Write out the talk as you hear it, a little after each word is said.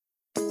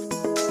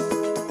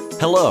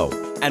Hello,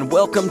 and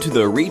welcome to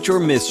the Reach or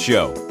Miss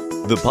Show,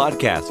 the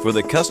podcast for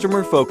the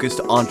customer-focused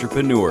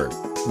entrepreneur,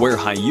 where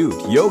Hayut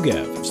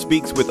Yogev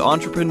speaks with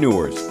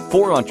entrepreneurs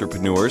for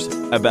entrepreneurs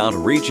about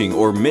reaching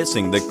or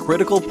missing the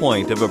critical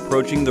point of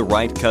approaching the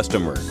right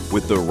customer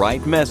with the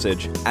right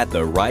message at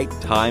the right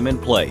time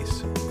and place.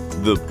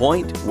 The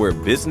point where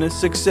business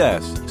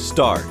success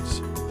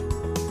starts.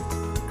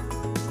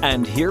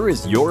 And here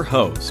is your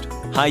host,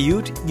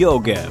 Hayut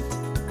Yogev.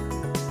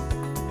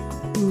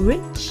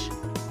 Reach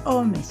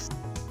or Miss,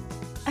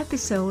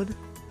 episode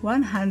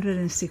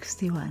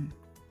 161.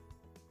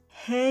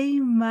 Hey,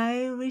 my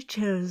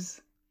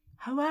Reachers,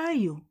 how are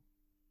you?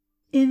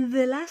 In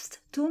the last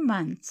 2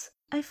 months,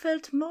 I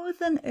felt more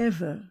than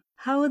ever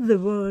how the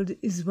world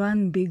is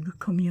one big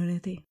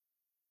community.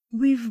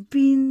 We've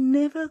been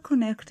never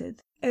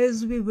connected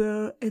as we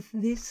were at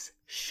this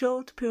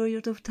short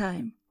period of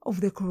time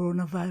of the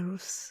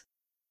coronavirus.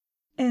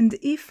 And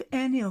if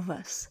any of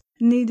us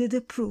needed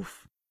a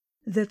proof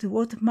that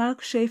what Mark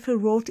Schaefer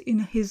wrote in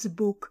his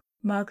book,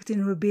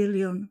 Marketing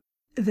Rebellion,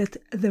 that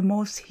the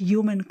most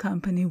human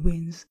company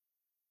wins,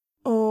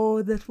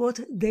 or that what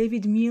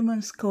David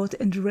Newman Scott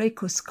and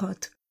Reiko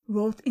Scott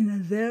wrote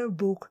in their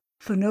book,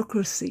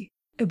 Fanocracy,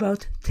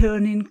 about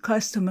turning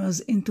customers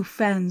into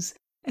fans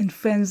and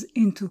fans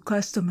into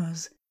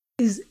customers,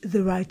 is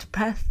the right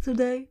path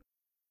today?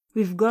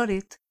 We've got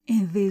it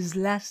in these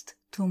last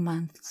 2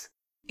 months.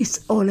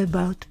 It's all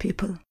about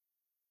people.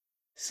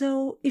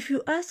 So, if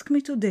you ask me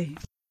today,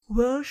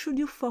 where should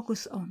you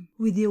focus on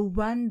with your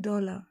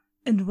 $1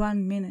 and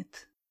 1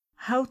 minute?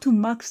 How to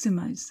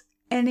maximize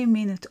any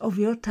minute of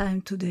your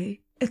time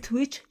today, at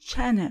which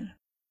channel?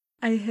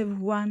 I have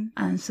one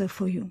answer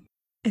for you.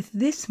 At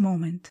this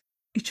moment,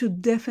 it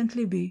should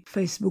definitely be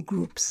Facebook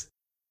groups.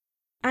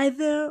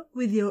 Either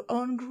with your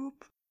own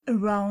group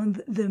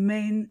around the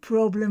main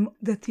problem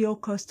that your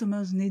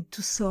customers need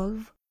to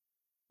solve,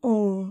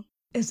 or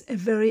as a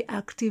very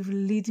active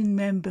leading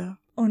member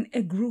on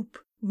a group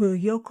where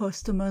your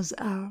customers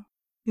are.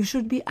 You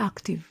should be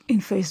active in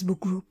Facebook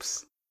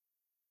groups.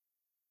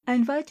 I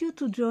invite you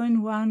to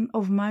join one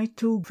of my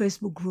 2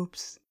 Facebook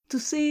groups to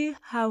see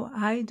how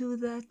I do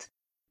that,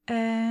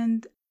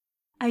 and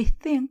I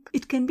think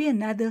it can be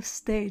another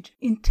stage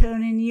in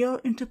turning your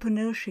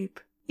entrepreneurship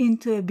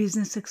into a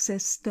business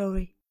success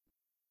story.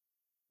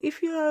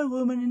 If you are a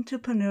woman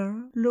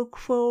entrepreneur, look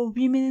for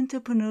women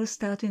entrepreneurs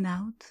starting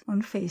out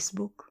on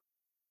Facebook.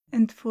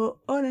 And for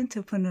all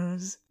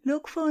entrepreneurs,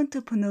 look for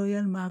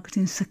entrepreneurial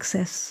marketing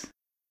success.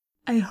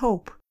 I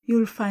hope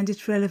you'll find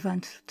it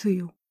relevant to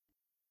you.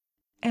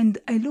 And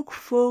I look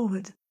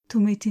forward to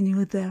meeting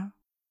you there.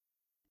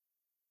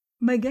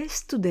 My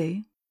guest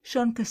today,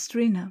 Sean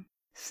Castrina,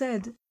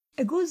 said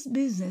a good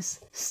business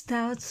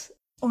starts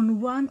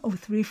on one of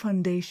 3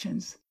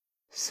 foundations: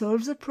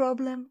 solves a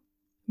problem,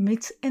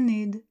 meets a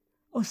need,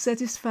 or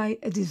satisfies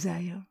a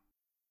desire.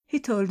 He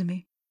told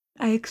me,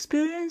 I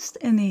experienced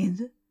a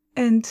need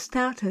and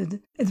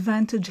started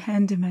Advantage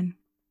Handyman.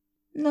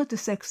 Not a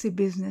sexy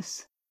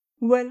business.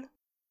 Well,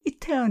 it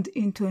turned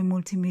into a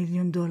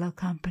multi-million-dollar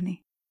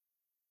company.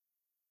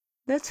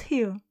 Let's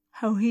hear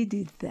how he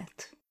did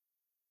that.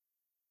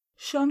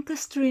 Sean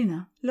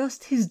Castrina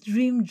lost his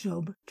dream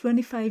job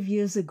 25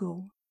 years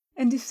ago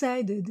and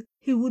decided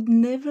he would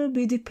never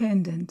be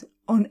dependent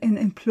on an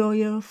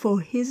employer for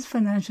his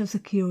financial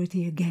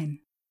security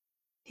again.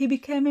 He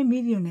became a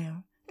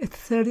millionaire at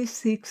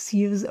 36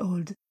 years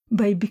old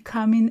by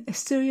becoming a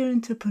serial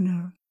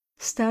entrepreneur,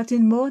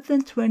 starting more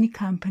than 20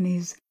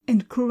 companies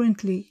and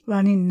currently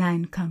running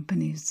 9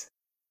 companies.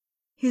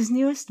 His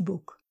newest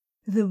book,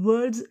 The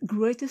World's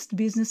Greatest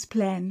Business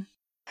Plan,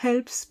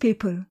 helps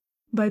people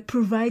by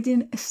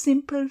providing a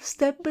simple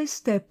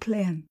step-by-step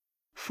plan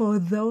for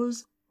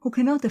those who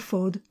cannot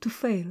afford to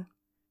fail.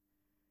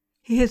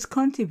 He has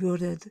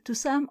contributed to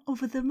some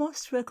of the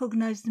most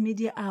recognized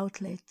media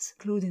outlets,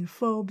 including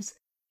Forbes,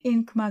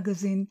 Inc.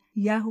 magazine,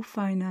 Yahoo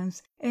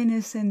Finance,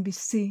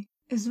 NSNBC,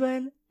 as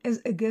well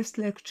as a guest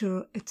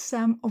lecturer at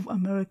some of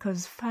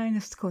America's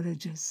finest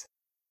colleges.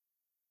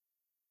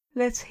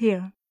 Let's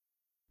hear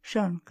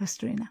Sean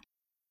Castrina.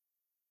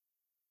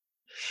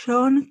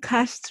 Sean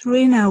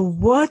Castrina,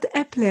 what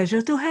a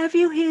pleasure to have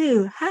you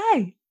here.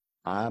 Hi.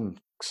 I'm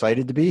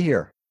excited to be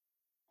here.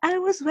 I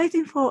was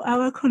waiting for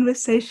our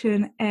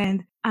conversation,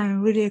 and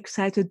I'm really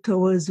excited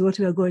towards what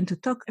we are going to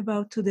talk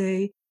about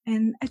today.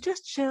 And I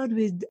just shared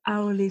with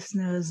our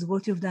listeners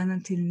what you've done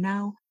until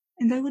now,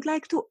 and I would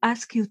like to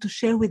ask you to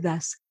share with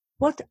us,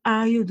 what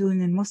are you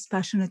doing and most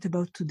passionate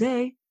about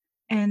today,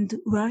 and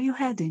where are you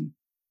heading?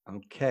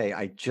 Okay,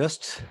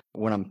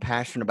 when I'm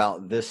passionate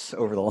about this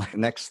over the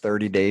next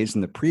 30 days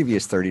and the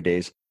previous 30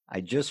 days, I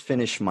just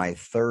finished my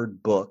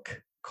 3rd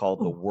book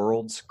called The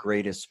World's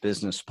Greatest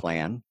Business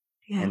Plan.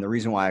 Yeah. And the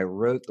reason why I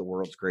wrote The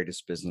World's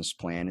Greatest Business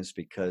Plan is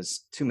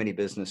because too many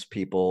business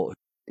people,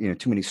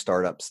 too many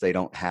startups, they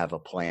don't have a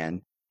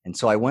plan. And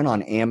so I went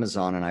on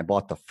Amazon and I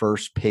bought the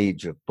first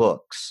page of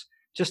books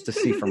just to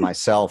see for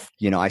myself.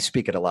 I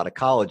speak at a lot of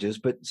colleges,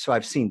 so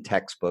I've seen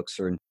textbooks,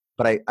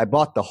 But I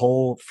bought the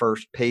whole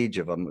first page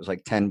of them. It was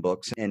like 10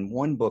 books. And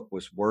one book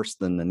was worse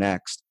than the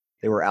next.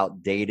 They were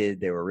outdated.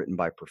 They were written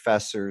by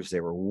professors.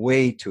 They were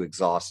way too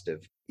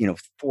exhaustive.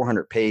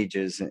 400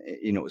 pages.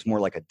 It was more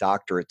like a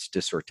doctorate's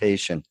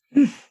dissertation.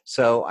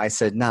 So I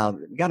said, no,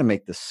 we got to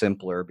make this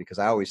simpler, because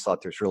I always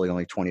thought there's really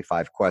only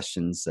 25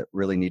 questions that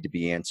really need to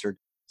be answered.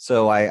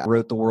 So I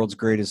wrote The World's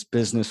Greatest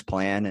Business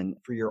Plan. And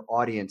for your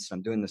audience,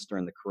 I'm doing this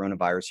during the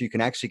coronavirus, you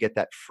can actually get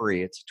that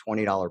free. It's a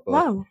 $20 book.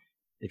 Wow.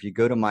 If you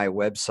go to my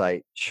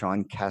website,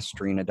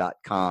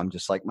 SeanCastrina.com,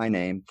 just like my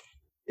name,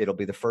 it'll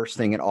be the first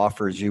thing it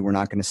offers you. We're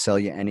not going to sell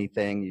you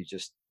anything.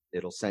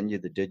 It'll send you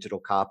the digital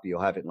copy.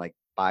 You'll have it in like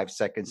 5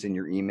 seconds in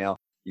your email.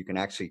 You can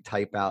actually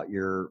type out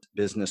your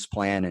business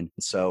plan. And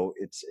so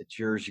it's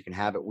yours. You can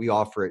have it. We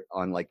offer it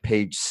on like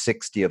page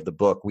 60 of the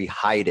book. We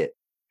hide it.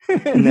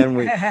 And then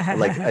we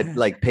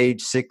like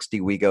page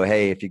 60, we go,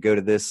 hey, if you go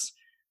to this,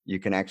 you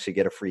can actually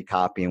get a free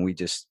copy. And we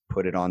just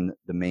put it on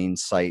the main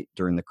site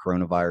during the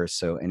coronavirus.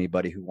 So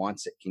anybody who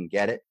wants it can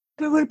get it.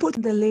 We will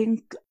put the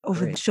link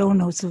over the show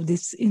notes of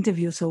this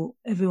interview so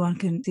everyone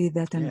can see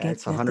that and get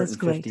it's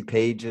 150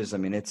 pages. I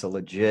mean, it's a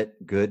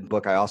legit good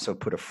book. I also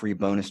put a free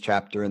bonus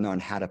chapter in there on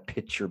how to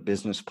pitch your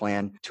business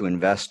plan to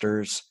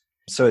investors.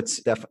 So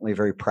it's definitely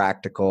very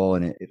practical,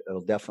 and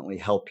it'll definitely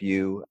help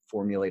you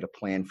formulate a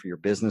plan for your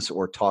business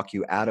or talk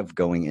you out of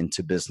going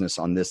into business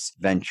on this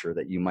venture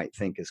that you might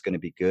think is going to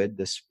be good.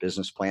 This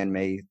business plan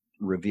may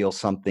reveal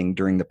something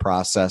during the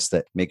process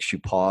that makes you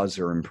pause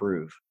or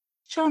improve.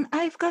 Sean,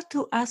 I've got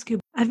to ask you,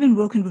 I've been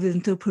working with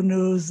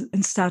entrepreneurs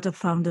and startup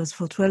founders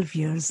for 12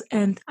 years,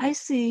 and I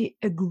see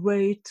a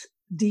great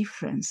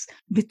difference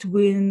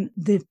between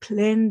the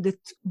plan that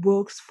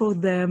works for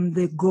them,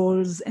 the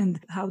goals, and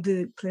how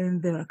they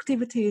plan their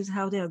activities,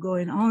 how they are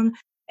going on,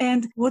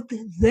 and what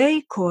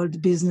they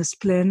called business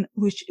plan,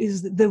 which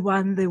is the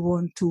one they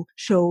want to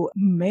show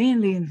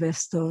mainly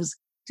investors.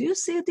 Do you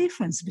see a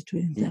difference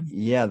between them?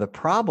 Yeah, the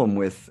problem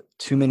with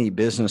too many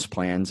business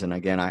plans, and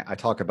again, I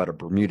talk about a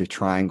Bermuda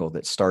Triangle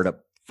that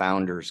startup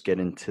founders get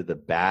into the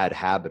bad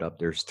habit of.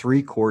 There's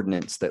 3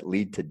 coordinates that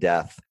lead to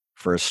death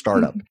for a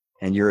startup,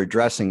 and you're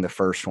addressing the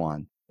first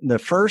one. The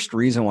first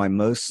reason why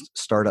most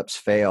startups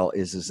fail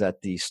is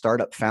that the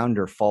startup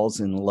founder falls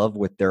in love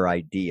with their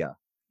idea.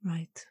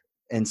 Right.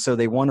 And so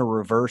they want to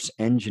reverse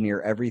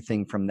engineer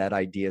everything from that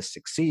idea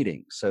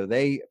succeeding. So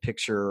they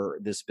picture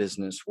this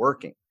business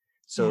working.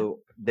 So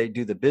they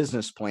do the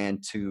business plan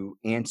to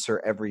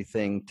answer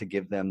everything to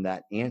give them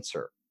that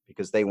answer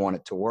because they want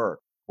it to work.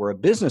 Where a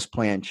business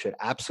plan should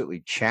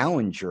absolutely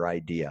challenge your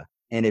idea.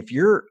 And if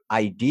your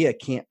idea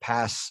can't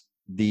pass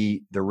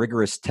the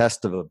rigorous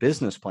test of a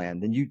business plan,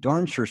 then you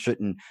darn sure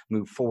shouldn't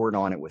move forward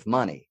on it with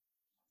money.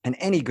 And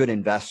any good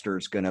investor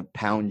is going to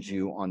pound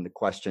you on the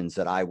questions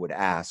that I would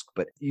ask,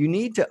 but you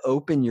need to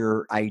open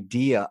your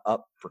idea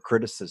up for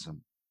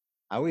criticism.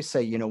 I always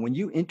say, when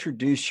you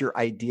introduce your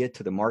idea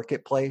to the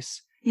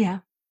marketplace,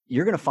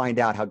 you're going to find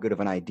out how good of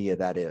an idea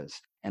that is.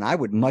 And I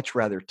would much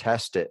rather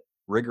test it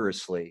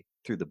rigorously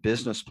through the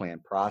business plan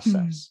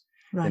process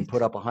than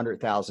put up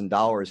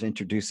 $100,000,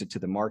 introduce it to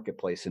the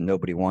marketplace, and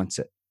nobody wants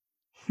it.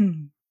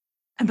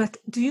 But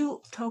do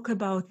you talk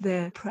about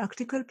the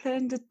practical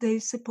plan that they're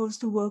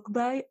supposed to work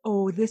by,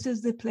 or this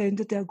is the plan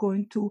that they're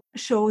going to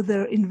show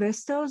their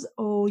investors,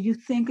 or you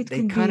think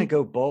They kind of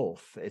go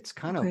both. It's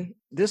kind of,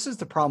 this is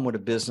the problem with a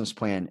business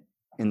plan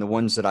in the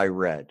ones that I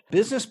read.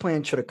 Business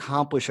plan should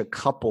accomplish a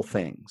couple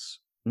things.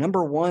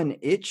 Number one,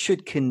 it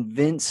should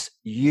convince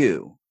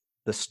you,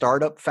 the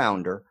startup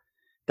founder,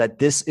 that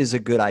this is a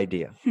good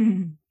idea.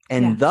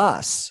 And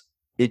thus,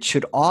 it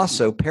should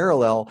also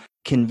parallel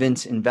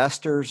convince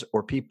investors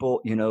or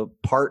people,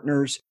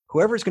 partners,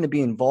 whoever's going to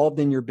be involved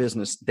in your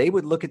business. They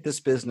would look at this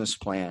business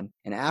plan,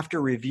 and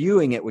after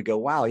reviewing it would go,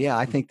 wow, yeah,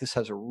 I think this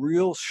has a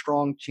real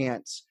strong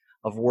chance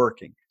of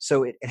working.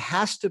 So it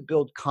has to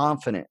build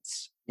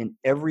confidence in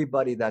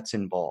everybody that's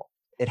involved.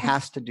 It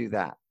has to do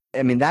that.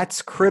 I mean,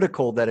 that's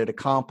critical that it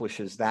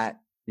accomplishes that.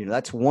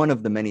 That's one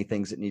of the many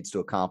things it needs to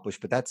accomplish,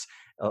 but that's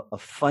a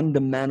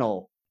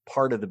fundamental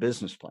part of the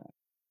business plan.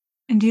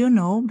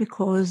 And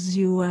because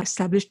you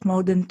established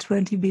more than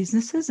 20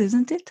 businesses,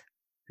 isn't it?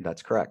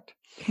 That's correct.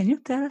 Can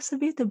you tell us a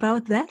bit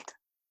about that?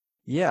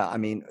 Yeah. I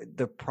mean,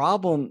 the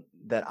problem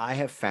that I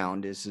have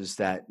found is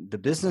that the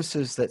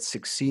businesses that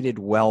succeeded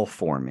well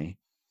for me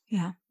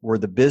were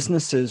the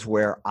businesses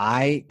where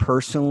I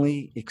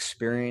personally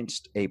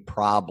experienced a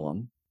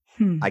problem.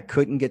 I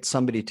couldn't get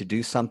somebody to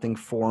do something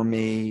for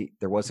me.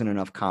 There wasn't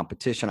enough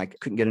competition. I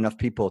couldn't get enough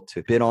people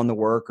to bid on the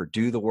work or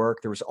do the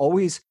work. There was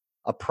always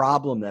a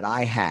problem that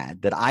I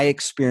had, that I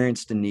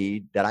experienced a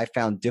need, that I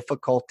found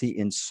difficulty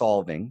in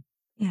solving,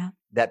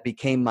 that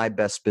became my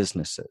best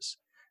businesses.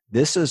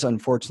 This is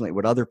unfortunately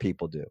what other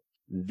people do.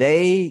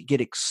 They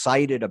get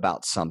excited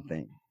about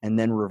something and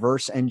then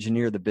reverse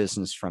engineer the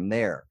business from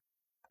there.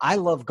 I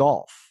love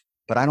golf,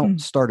 but I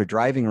don't start a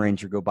driving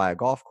range or go buy a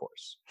golf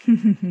course.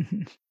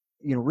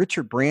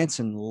 Richard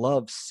Branson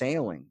loves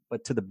sailing,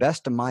 but to the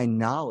best of my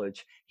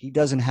knowledge, he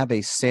doesn't have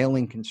a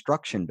sailing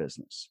construction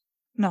business.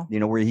 No.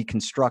 Where he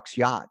constructs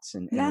yachts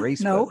and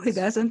race No, boats. he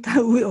doesn't.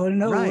 We all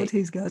know Right. what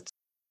he's got.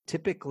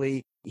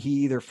 Typically, he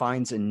either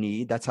finds a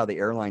need. That's how the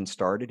airline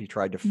started. He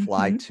tried to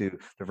fly to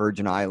the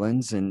Virgin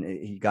Islands and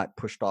he got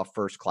pushed off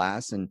first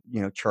class and,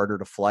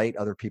 chartered a flight.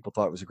 Other people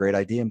thought it was a great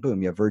idea and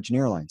boom, you have Virgin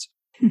Airlines.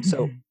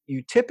 So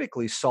you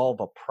typically solve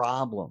a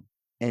problem.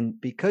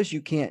 And because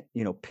you can't,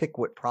 pick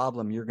what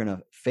problem you're going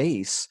to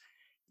face,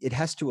 it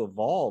has to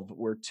evolve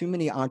where too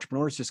many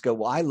entrepreneurs just go,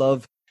 well, I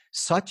love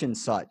such and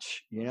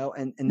such,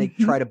 and they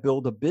try to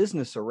build a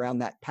business around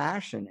that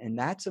passion. And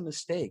that's a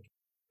mistake.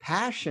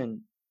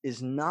 Passion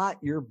is not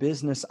your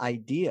business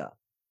idea.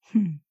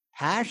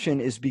 Passion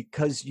is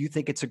because you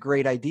think it's a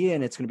great idea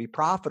and it's going to be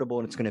profitable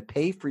and it's going to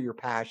pay for your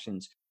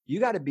passions.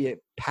 You got to be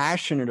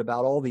passionate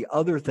about all the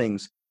other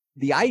things.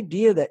 The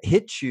idea that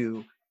hits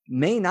you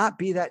may not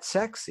be that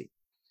sexy.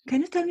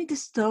 Can you tell me the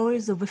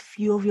stories of a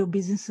few of your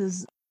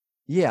businesses?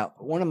 Yeah.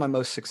 One of my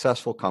most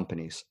successful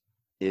companies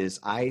is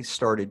I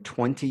started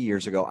 20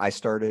 years ago. I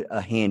started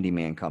a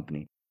handyman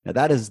company. Now,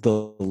 that is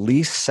the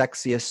least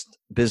sexiest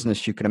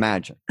business you can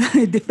imagine.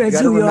 It depends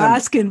who you're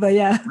asking, but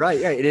yeah. Right,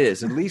 it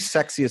is. The least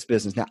sexiest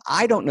business. Now,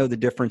 I don't know the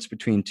difference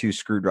between two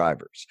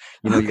screwdrivers.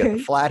 You got the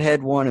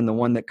flathead one and the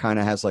one that kind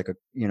of has like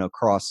a,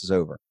 crosses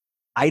over.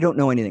 I don't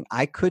know anything.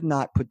 I could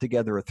not put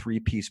together a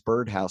 3-piece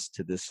birdhouse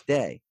to this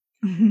day.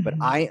 But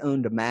I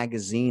owned a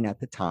magazine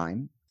at the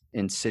time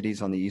in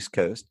cities on the East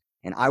Coast.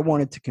 And I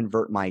wanted to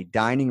convert my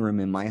dining room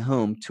in my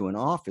home to an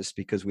office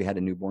because we had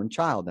a newborn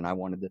child and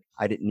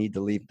I didn't need to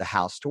leave the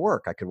house to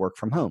work. I could work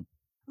from home.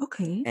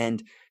 Okay.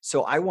 And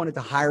so I wanted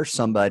to hire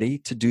somebody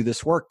to do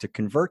this work, to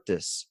convert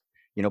this,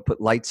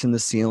 put lights in the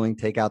ceiling,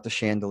 take out the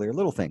chandelier,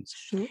 little things.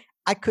 Sure.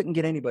 I couldn't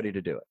get anybody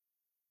to do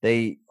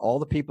it. All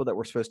the people that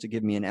were supposed to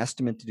give me an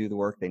estimate to do the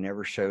work, they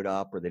never showed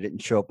up or they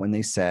didn't show up when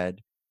they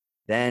said.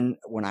 Then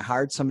when I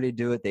hired somebody to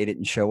do it, they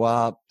didn't show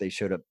up. They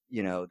showed up,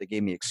 they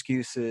gave me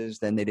excuses.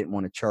 Then they didn't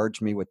want to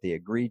charge me what they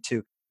agreed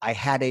to. I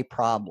had a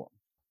problem.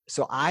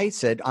 So I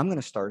said, I'm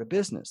going to start a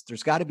business.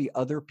 There's got to be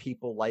other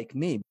people like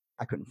me.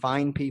 I couldn't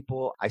find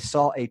people. I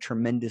saw a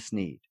tremendous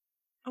need.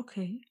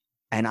 Okay.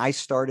 And I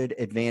started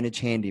Advantage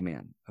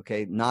Handyman.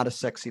 Okay. Not a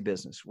sexy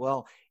business.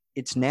 Well,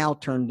 it's now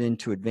turned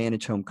into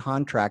Advantage Home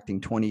Contracting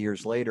 20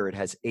 years later. It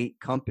has 8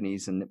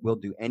 companies and we'll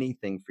do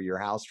anything for your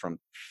house from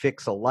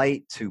fix a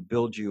light to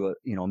build you a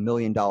 $1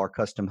 million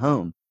custom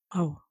home.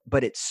 Oh.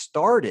 But it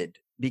started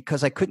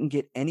because I couldn't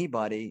get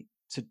anybody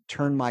to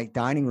turn my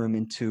dining room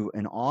into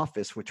an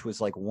office, which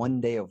was like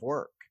one day of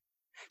work.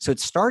 So it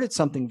started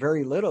something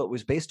very little. It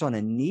was based on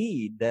a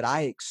need that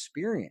I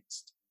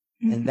experienced.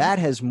 And that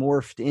has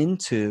morphed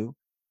into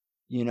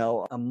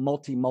a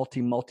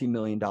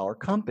multi-million dollar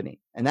company.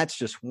 And that's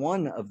just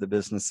one of the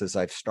businesses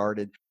I've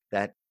started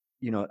that,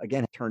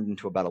 again, turned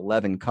into about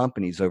 11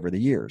 companies over the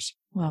years.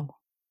 Wow.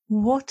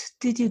 What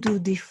did you do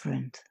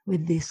different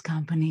with this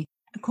company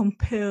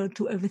compared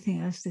to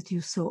everything else that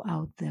you saw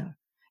out there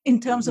in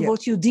terms of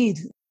what you did?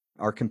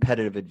 Our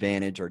competitive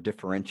advantage, our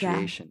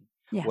differentiation.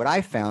 Yeah. What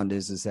I found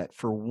is that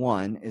for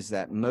one, is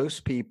that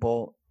most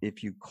people,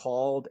 if you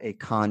called a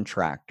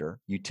contractor,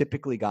 you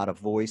typically got a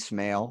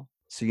voicemail.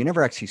 So you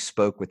never actually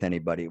spoke with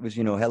anybody. It was,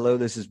 hello,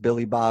 this is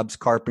Billy Bob's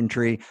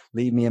Carpentry.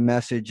 Leave me a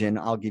message and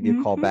I'll give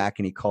you a call back.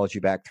 And he calls you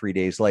back 3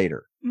 days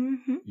later,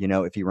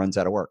 if he runs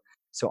out of work.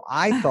 So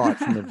I thought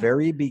from the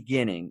very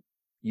beginning,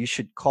 you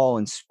should call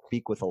and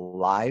speak with a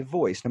live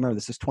voice. Now, remember,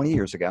 this is 20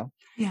 years ago.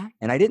 Yeah.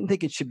 And I didn't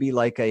think it should be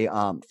like a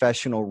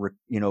professional,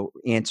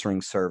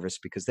 answering service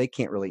because they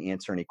can't really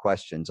answer any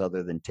questions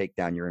other than take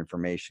down your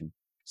information.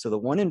 So the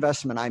one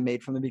investment I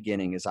made from the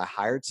beginning is I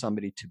hired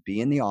somebody to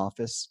be in the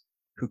office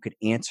who could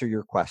answer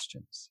your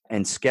questions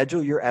and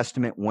schedule your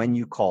estimate when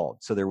you called.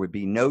 So there would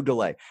be no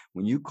delay.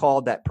 When you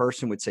called, that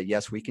person would say,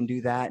 yes, we can do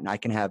that. And I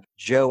can have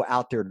Joe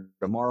out there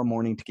tomorrow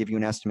morning to give you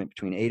an estimate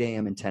between 8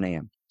 a.m. and 10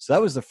 a.m. So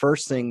that was the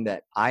first thing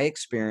that I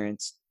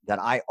experienced that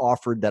I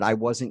offered that I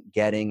wasn't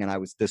getting and I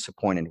was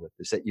disappointed with,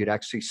 is that you'd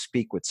actually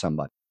speak with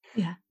somebody.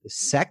 Yeah. The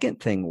second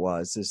thing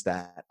is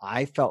that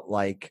I felt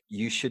like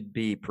you should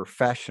be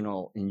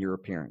professional in your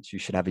appearance. You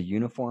should have a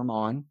uniform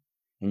on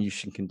and you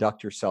should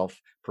conduct yourself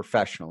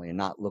professionally and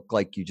not look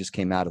like you just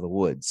came out of the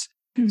woods.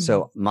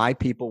 So my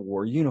people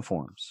wore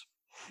uniforms.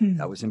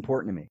 That was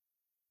important to me.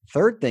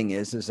 Third thing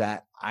is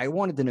that I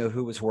wanted to know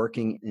who was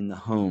working in the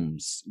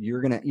homes.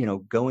 You're going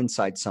to, go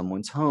inside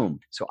someone's home.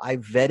 So I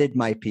vetted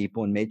my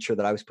people and made sure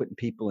that I was putting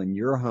people in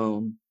your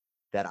home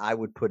that I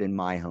would put in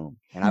my home.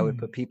 And I would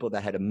put people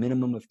that had a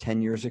minimum of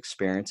 10 years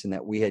experience and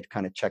that we had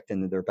kind of checked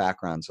into their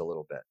backgrounds a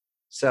little bit.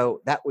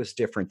 So that was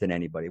different than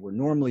anybody. Where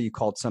normally you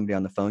called somebody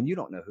on the phone, you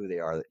don't know who they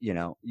are, you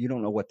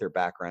don't know what their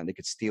background, they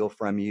could steal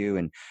from you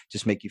and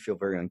just make you feel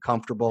very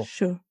uncomfortable.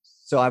 Sure.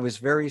 So I was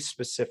very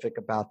specific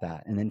about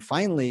that. And then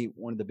finally,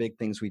 one of the big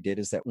things we did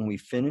is that when we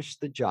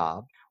finished the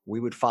job, we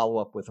would follow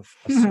up with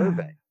a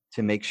survey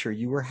to make sure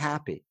you were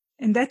happy.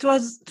 And that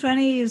was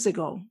 20 years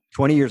ago.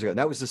 20 years ago.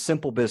 That was a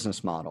simple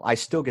business model. I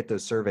still get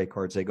those survey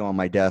cards. They go on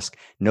my desk.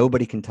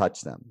 Nobody can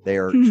touch them. They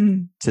are,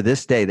 to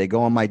this day, they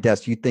go on my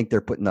desk. You'd think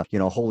they're putting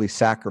the, holy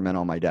sacrament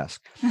on my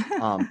desk.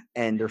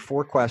 And there are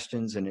 4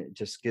 questions, and it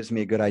just gives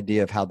me a good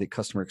idea of how the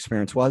customer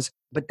experience was.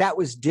 But that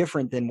was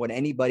different than what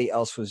anybody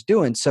else was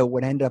doing. So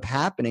what ended up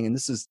happening, and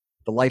this is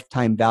the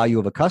lifetime value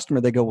of a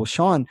customer, they go, well,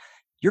 Sean,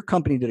 your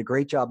company did a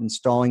great job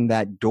installing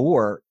that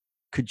door.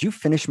 Could you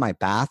finish my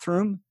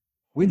bathroom?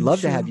 We'd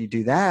love to have you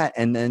do that.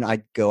 And then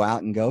I'd go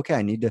out and go, okay,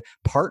 I need to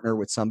partner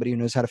with somebody who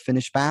knows how to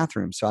finish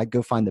bathrooms. So I'd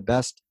go find the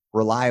best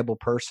reliable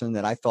person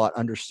that I thought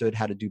understood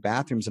how to do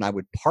bathrooms, and I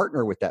would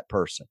partner with that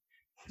person.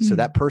 So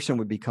that person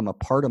would become a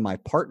part of my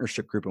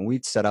partnership group, and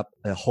we'd set up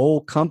a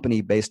whole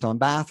company based on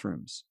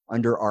bathrooms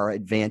under our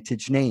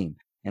Advantage name.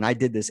 And I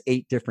did this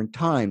 8 different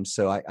times.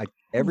 So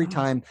every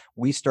time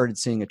we started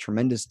seeing a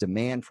tremendous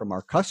demand from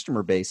our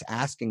customer base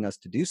asking us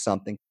to do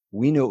something,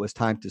 we knew it was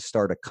time to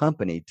start a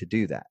company to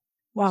do that.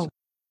 Wow.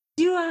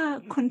 Do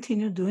you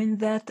continue doing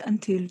that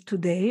until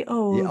today?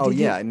 Or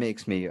it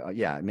makes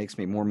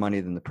me more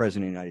money than the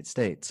president of the United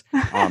States.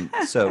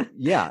 So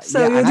you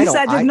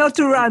decided not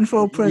to run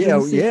for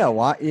presidency.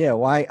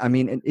 Why? I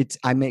mean,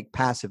 I make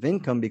passive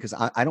income because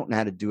I don't know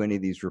how to do any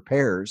of these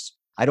repairs.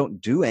 I don't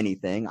do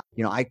anything.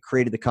 I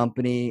created the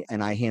company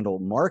and I handle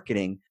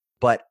marketing,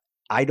 but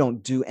I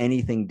don't do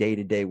anything day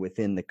to day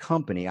within the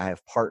company. I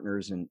have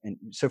partners. And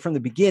so from the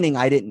beginning,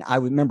 I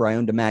remember I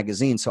owned a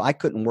magazine, so I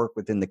couldn't work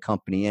within the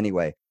company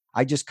anyway.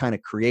 I just kind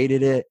of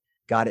created it,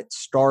 got it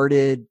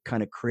started,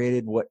 kind of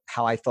created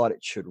how I thought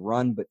it should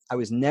run, but I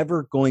was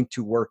never going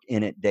to work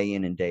in it day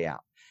in and day out,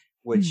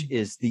 which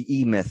is the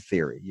E-Myth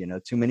theory.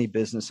 Too many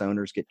business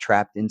owners get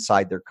trapped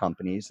inside their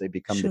companies. They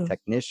become the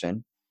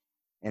technician,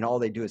 and all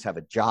they do is have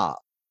a job.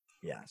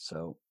 Yeah.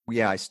 So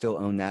I still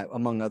own that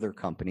among other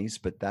companies,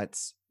 but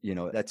that's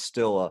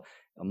still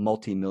a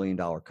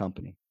multi-million-dollar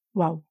company.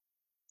 Wow.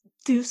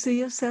 Do you see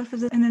yourself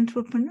as an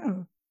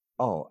entrepreneur?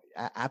 Oh,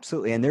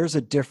 absolutely. And there's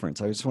a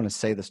difference. I just want to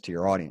say this to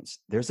your audience.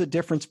 There's a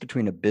difference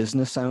between a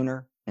business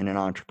owner and an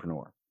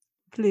entrepreneur.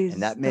 Please.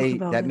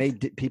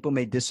 And people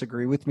may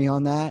disagree with me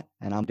on that,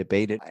 and I'm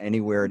debated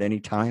anywhere at any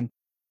time.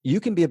 You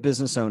can be a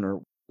business owner.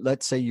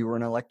 Let's say you were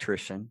an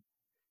electrician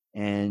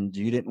and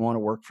you didn't want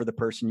to work for the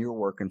person you were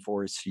working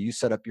for. So you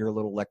set up your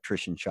little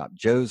electrician shop,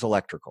 Joe's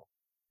Electrical.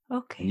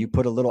 Okay. And you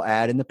put a little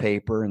ad in the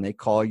paper and they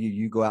call you,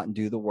 you go out and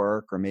do the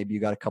work, or maybe you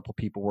got a couple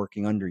people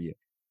working under you.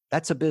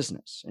 That's a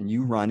business, and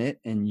you run it,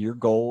 and your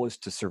goal is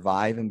to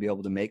survive and be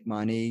able to make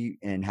money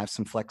and have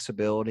some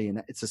flexibility.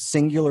 And it's a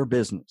singular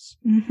business.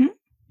 Mm-hmm.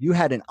 You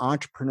had an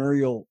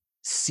entrepreneurial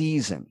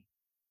season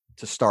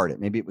to start it.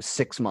 Maybe it was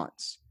 6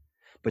 months.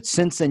 But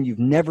since then, you've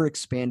never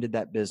expanded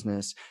that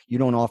business. You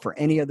don't offer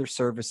any other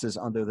services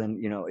other than,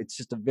 it's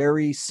just a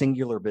very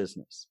singular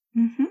business.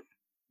 Mm-hmm.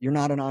 You're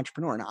not an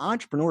entrepreneur. An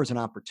entrepreneur is an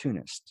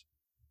opportunist.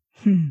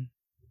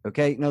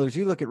 Okay. In other words,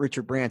 you look at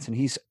Richard Branson,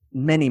 he's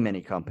many,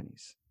 many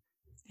companies.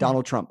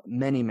 Donald Trump,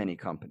 many, many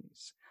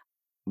companies.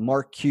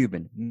 Mark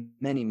Cuban,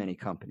 many, many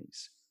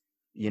companies.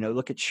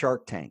 Look at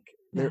Shark Tank.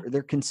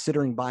 They're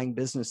considering buying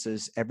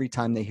businesses every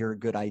time they hear a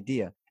good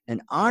idea.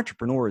 An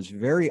entrepreneur is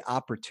very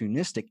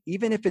opportunistic,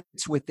 even if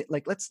it's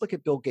let's look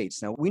at Bill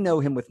Gates. Now, we know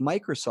him with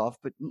Microsoft,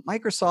 but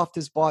Microsoft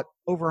has bought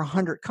over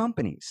 100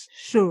 companies.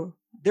 Sure.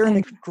 They're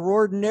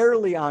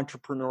extraordinarily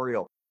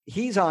entrepreneurial.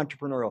 He's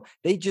entrepreneurial.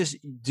 They just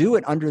do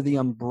it under the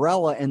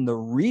umbrella and the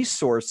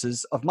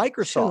resources of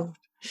Microsoft.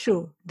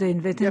 Sure. They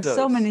invented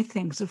so many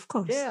things, of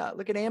course. Yeah.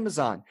 Look at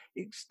Amazon.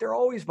 They're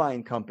always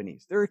buying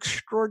companies. They're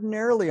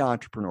extraordinarily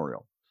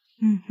entrepreneurial.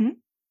 Mm-hmm.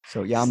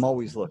 So, I'm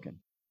always looking.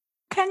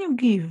 Can you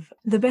give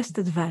the best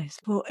advice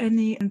for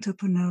any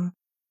entrepreneur?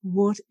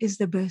 What is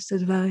the best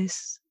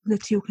advice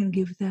that you can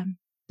give them?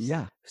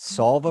 Yeah.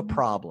 Solve a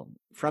problem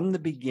from the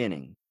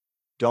beginning.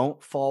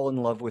 Don't fall in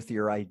love with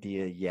your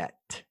idea yet.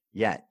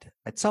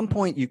 At some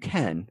point you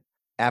can,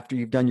 after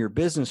you've done your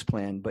business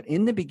plan, but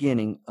in the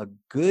beginning, a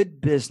good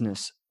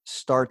business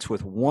starts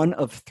with one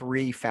of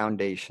 3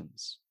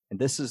 foundations. And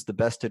this is the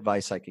best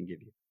advice I can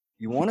give you.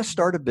 You want to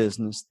start a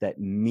business that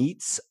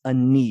meets a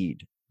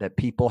need that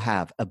people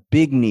have, a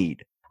big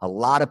need. A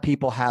lot of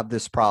people have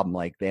this problem,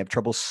 like they have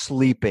trouble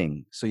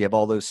sleeping. So you have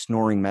all those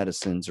snoring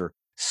medicines or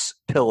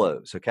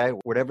pillows, okay?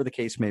 Whatever the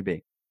case may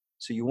be.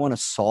 So you want to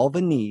solve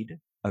a need.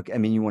 Okay,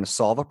 you want to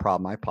solve a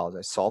problem. I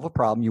apologize. Solve a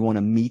problem. You want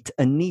to meet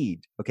a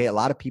need. Okay, a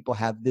lot of people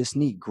have this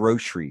need: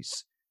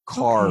 groceries,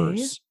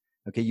 cars.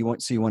 Okay, you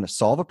want to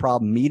solve a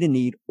problem, meet a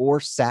need,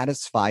 or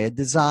satisfy a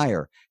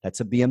desire.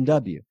 That's a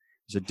BMW.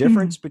 There's a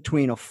difference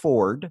between a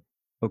Ford,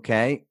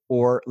 okay,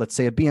 or let's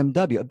say a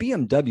BMW. A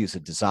BMW is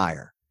a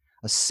desire.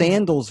 A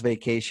sandals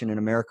vacation in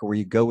America where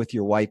you go with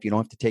your wife, you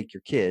don't have to take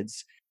your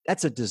kids.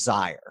 That's a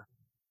desire.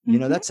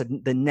 That's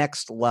the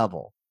next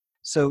level.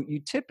 So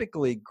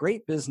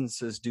great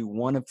businesses do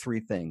one of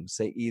 3 things.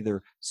 They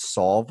either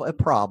solve a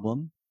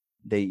problem,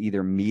 they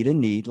either meet a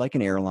need like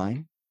an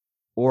airline,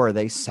 or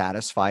they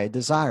satisfy a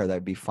desire.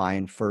 That'd be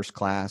flying first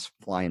class,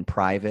 flying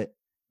private,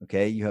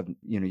 Okay.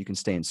 You can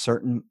stay in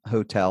certain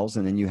hotels,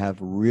 and then you have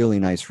really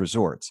nice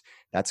resorts.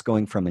 That's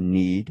going from a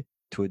need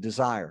to a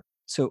desire.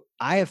 So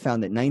I have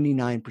found that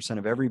 99%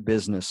 of every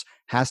business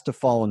has to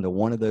fall into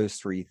one of those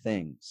three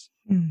things.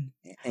 Mm.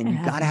 And I you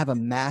love got to have a it.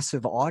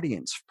 massive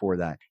audience for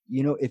that.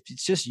 If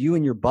it's just you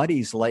and your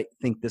buddies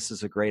think this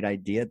is a great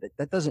idea,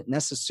 that doesn't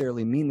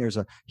necessarily mean there's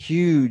a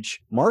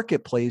huge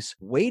marketplace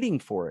waiting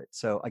for it.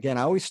 So again,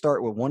 I always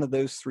start with one of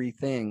those three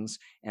things,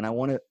 and I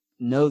want to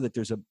know that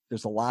there's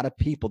a lot of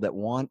people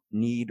that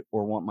need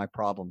or want my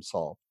problem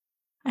solved.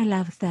 I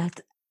love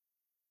that.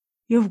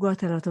 You've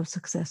got a lot of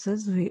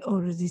successes. We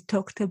already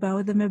talked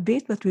about them a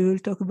bit, but we will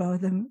talk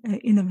about them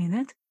in a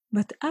minute.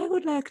 But I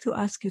would like to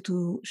ask you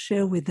to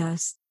share with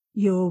us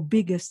your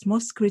biggest,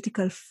 most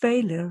critical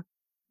failure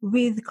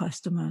with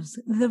customers,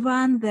 the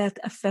one that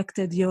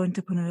affected your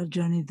entrepreneurial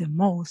journey the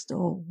most,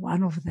 or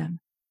one of them.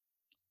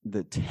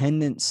 The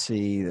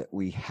tendency that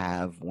we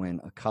have when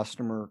a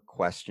customer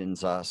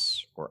questions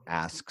us or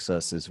asks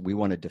us is we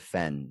want to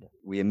defend.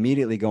 We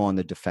immediately go on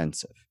the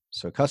defensive.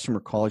 So a customer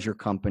calls your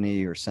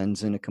company or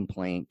sends in a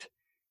complaint,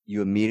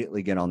 you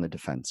immediately get on the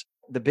defensive.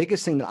 The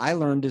biggest thing that I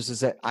learned is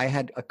that I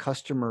had a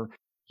customer,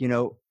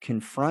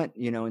 confront,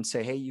 and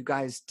say, hey, you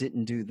guys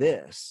didn't do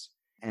this.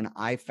 And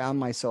I found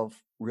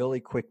myself really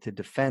quick to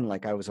defend,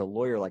 like I was a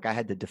lawyer, like I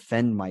had to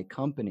defend my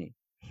company.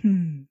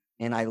 And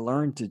I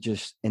learned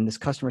and this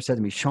customer said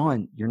to me,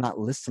 Sean, you're not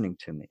listening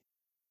to me.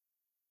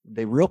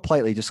 They real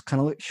politely just kind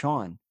of look,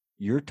 Sean,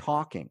 you're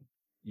talking,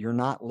 you're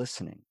not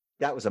listening.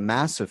 That was a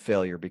massive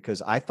failure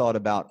because I thought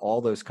about all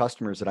those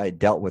customers that I had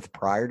dealt with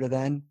prior to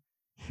then,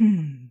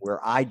 where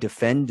I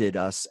defended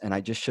us, and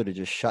I just should have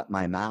just shut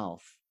my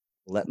mouth,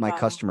 let my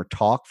customer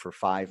talk for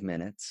 5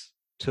 minutes,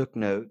 took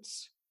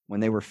notes.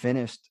 When they were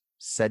finished,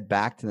 said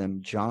back to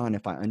them, John,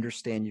 if I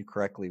understand you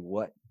correctly,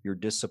 what you're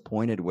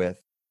disappointed with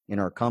in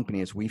our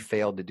company is we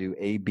failed to do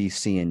A, B,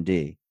 C, and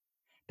D.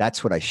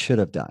 That's what I should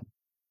have done.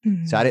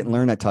 So I didn't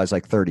learn that till I was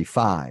like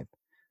 35.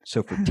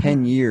 So for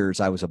 10 years,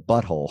 I was a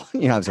butthole.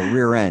 I was a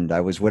rear end.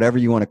 I was whatever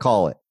you want to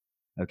call it.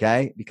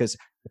 Okay. Because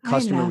the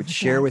customer would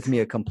share with me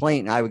a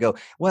complaint, and I would go,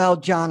 well,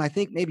 John, I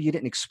think maybe you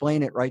didn't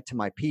explain it right to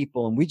my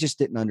people, and we just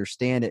didn't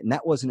understand it. And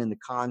that wasn't in the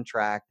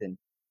contract. And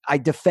I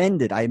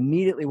defended. I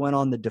immediately went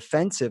on the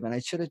defensive, and I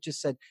should have just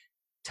said,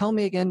 tell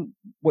me again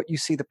what you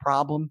see the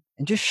problem,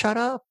 and just shut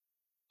up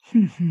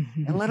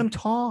and let them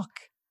talk.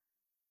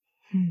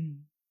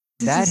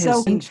 That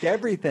has changed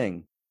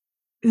everything.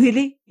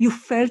 Really? You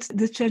felt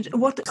the change?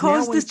 What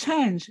caused the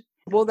change?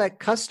 Well,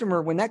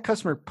 when that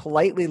customer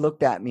politely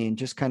looked at me and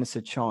just kind of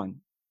said, Sean,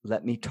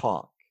 let me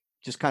talk,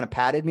 just kind of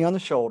patted me on the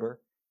shoulder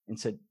and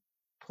said,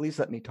 please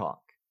let me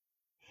talk.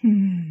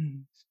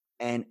 And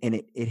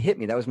it hit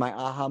me. That was my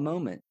aha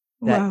moment.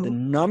 That the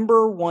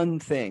number one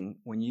thing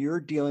when you're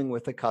dealing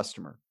with a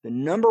customer, the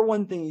number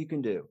one thing you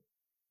can do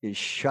is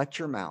shut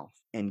your mouth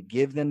and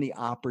give them the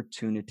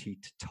opportunity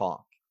to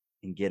talk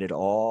and get it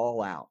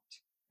all out.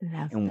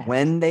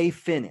 When they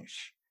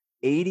finish,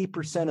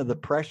 80% of the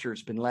pressure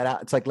has been let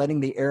out. It's like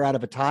letting the air out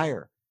of a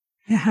tire.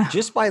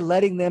 Just by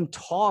letting them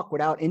talk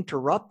without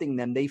interrupting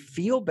them, they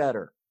feel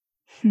better.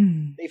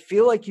 They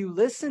feel like you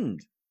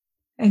listened.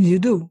 And you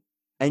do.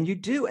 And you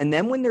do. And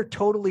then when they're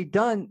totally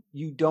done,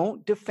 you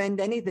don't defend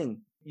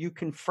anything. You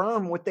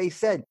confirm what they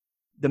said.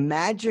 The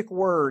magic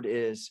word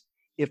is,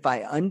 if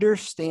I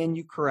understand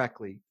you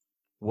correctly,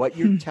 what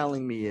you're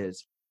telling me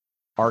is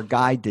our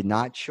guy did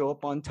not show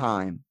up on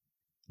time,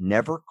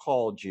 never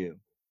called you,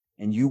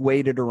 and you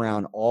waited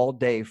around all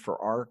day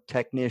for our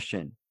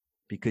technician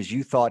because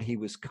you thought he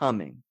was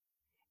coming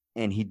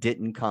and he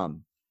didn't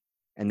come.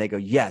 And they go,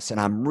 yes. And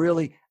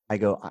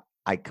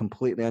I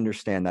completely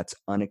understand. That's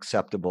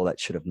unacceptable. That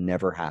should have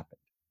never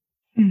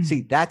happened.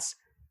 See, that's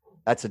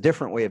a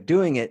different way of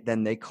doing it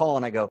than they call.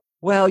 And I go,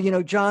 well,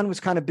 John was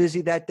kind of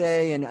busy that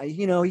day, and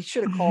he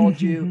should have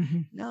called you.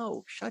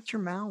 No, shut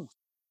your mouth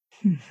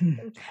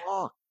and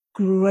talk.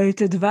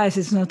 Great advice.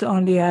 It's not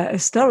only a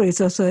story,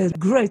 it's also a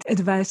great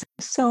advice.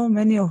 So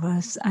many of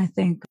us, I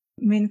think,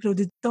 me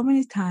included, so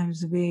many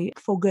times we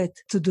forget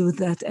to do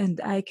that.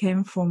 And I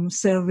came from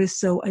service,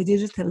 so I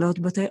did it a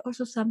lot, but I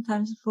also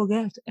sometimes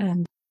forget.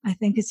 And I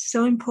think it's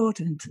so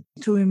important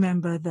to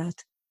remember that.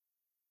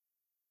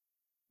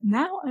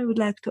 Now I would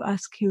like to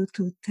ask you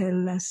to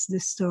tell us the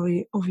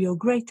story of your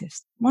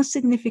greatest, most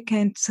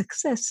significant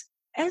success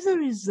as a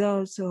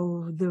result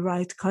of the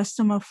right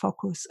customer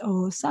focus,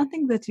 or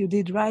something that you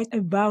did right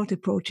about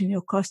approaching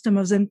your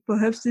customers. And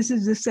perhaps this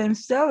is the same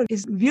story.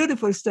 It's a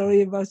beautiful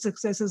story about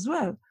success as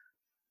well.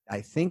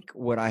 I think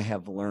what I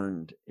have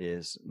learned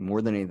is,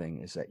 more than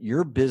anything, is that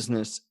your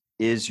business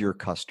is your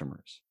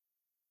customers.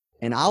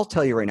 And I'll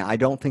tell you right now, I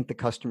don't think the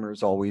customer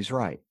is always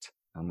right.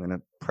 I'm going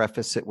to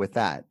preface it with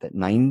that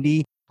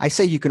I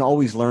say you can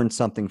always learn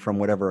something from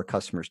whatever a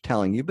customer is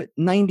telling you, but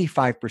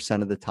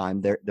 95% of the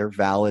time they're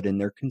valid in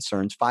their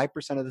concerns.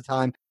 5% of the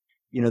time,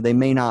 they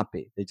may not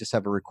be. They just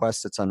have a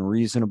request that's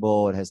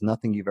unreasonable. It has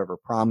nothing you've ever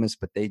promised,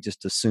 but they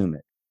just assume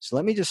it. So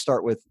let me just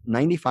start with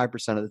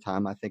 95% of the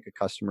time, I think a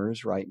customer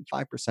is right. And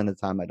 5% of the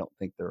time, I don't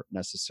think they're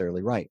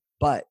necessarily right.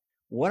 But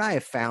what I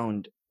have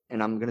found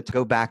and I'm going to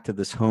go back to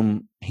this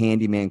home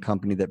handyman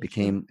company that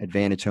became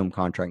Advantage Home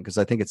Contracting, because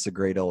I think it's a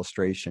great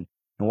illustration.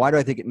 And why do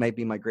I think it might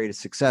be my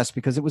greatest success?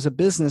 Because it was a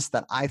business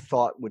that I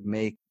thought would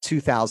make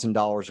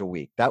 $2,000 a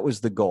week. That was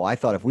the goal. I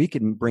thought if we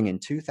could bring in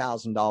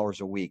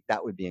 $2,000 a week,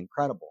 that would be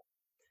incredible.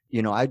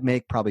 I'd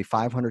make probably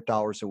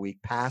 $500 a week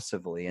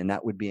passively, and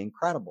that would be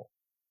incredible.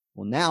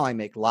 Well, now I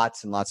make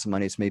lots and lots of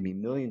money. It's made me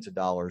millions of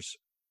dollars.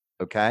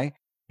 Okay.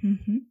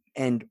 Mm-hmm.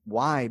 And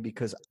why?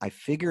 Because I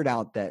figured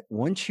out that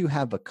once you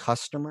have a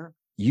customer,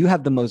 you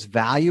have the most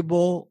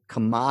valuable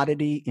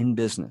commodity in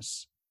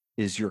business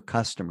is your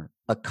customer.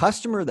 A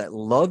customer that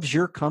loves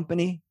your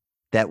company,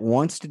 that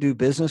wants to do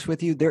business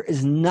with you, there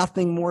is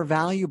nothing more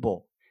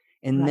valuable.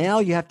 And now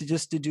you have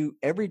to do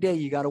every day,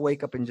 you got to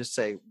wake up and just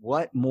say,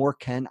 what more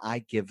can I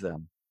give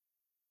them?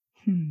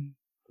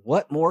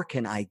 What more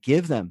can I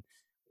give them?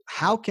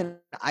 How can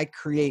I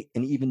create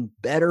an even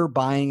better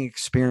buying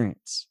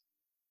experience?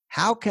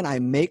 How can I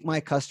make my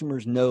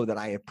customers know that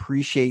I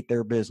appreciate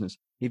their business?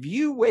 If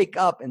you wake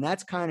up and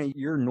that's kind of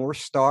your North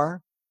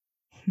Star,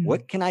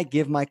 what can I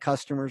give my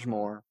customers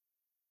more?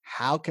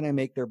 How can I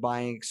make their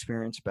buying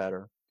experience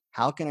better?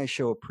 How can I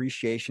show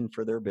appreciation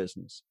for their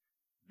business?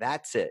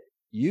 That's it.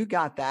 You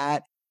got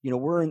that.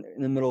 We're in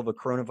the middle of a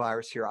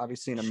coronavirus here,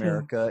 obviously in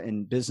America,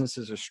 and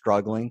businesses are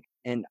struggling,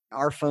 and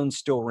our phone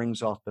still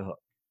rings off the hook.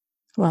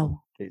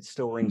 Wow. It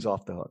still rings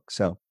off the hook.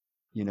 So,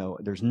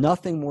 there's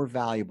nothing more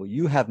valuable.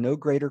 You have no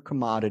greater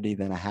commodity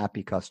than a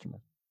happy customer.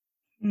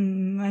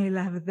 I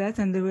love that,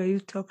 and the way you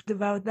talked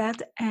about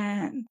that.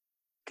 And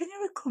can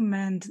you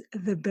recommend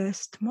the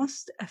best,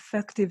 most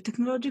effective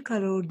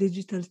technological or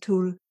digital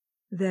tool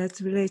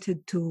that's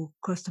related to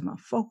customer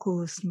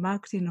focus,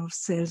 marketing, or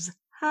sales?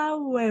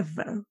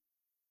 However,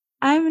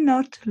 I'm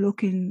not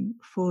looking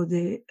for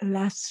the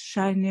last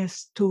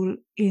shiniest tool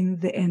in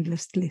the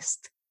endless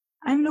list.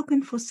 I'm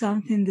looking for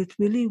something that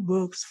really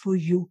works for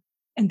you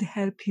and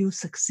help you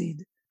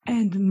succeed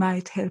and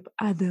might help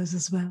others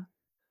as well.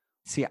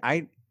 See,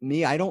 I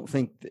don't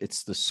think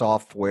it's the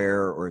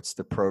software or it's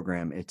the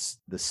program. It's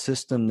the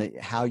system,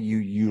 how you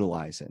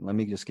utilize it. Let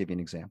me just give you an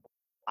example.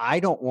 I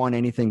don't want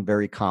anything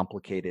very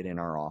complicated in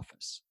our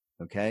office,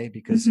 okay?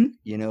 Because,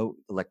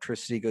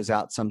 electricity goes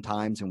out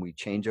sometimes and we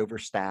change over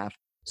staff.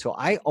 So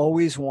I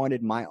always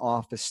wanted my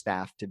office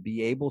staff to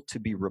be able to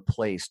be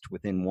replaced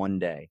within one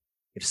day.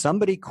 If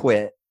somebody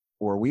quit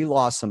or we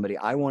lost somebody,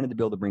 I wanted to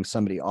be able to bring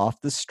somebody off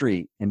the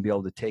street and be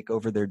able to take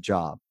over their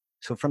job.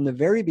 So from the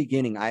very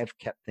beginning, I have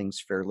kept things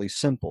fairly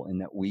simple in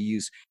that we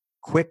use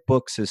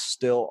QuickBooks is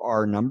still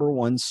our number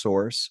one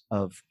source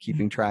of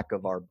keeping track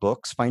of our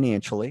books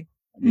financially.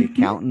 The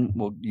accountant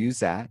will use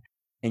that.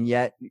 And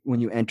yet when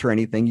you enter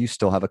anything, you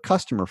still have a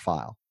customer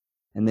file.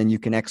 And then you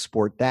can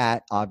export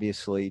that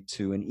obviously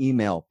to an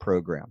email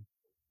program.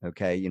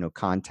 Okay.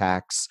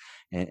 Contacts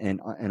and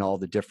all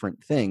the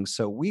different things.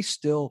 So we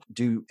still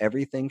do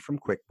everything from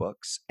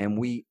QuickBooks, and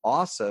we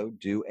also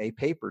do a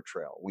paper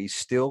trail. We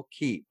still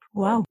keep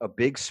a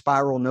big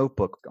spiral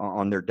notebook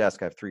on their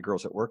desk. I have 3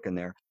 girls that work in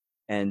there,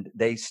 and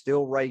they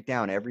still write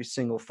down every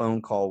single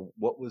phone call.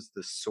 What was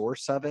the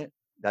source of it?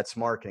 That's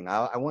marketing.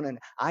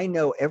 I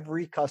know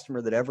every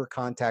customer that ever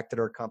contacted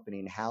our company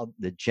and how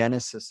the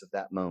genesis of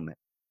that moment,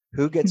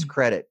 who gets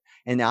credit.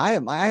 And now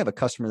I have a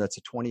customer that's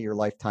a 20-year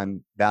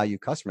lifetime value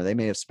customer. They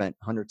may have spent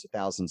hundreds of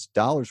thousands of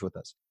dollars with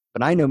us,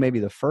 but I know maybe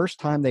the first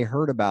time they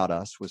heard about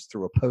us was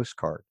through a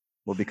postcard.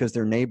 Well, because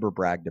their neighbor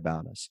bragged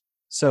about us.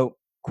 So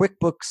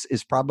QuickBooks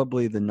is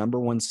probably the number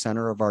one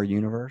center of our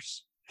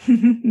universe.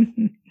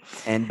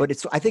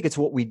 But I think it's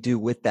what we do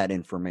with that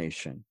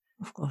information.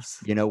 Of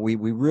course. We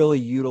really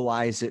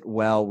utilize it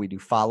well. We do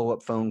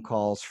follow-up phone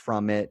calls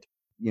from it.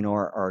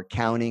 Our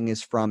accounting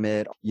is from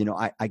it.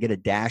 I get a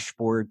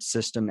dashboard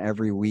system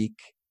every week.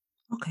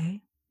 Okay.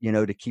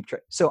 To keep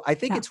track. So I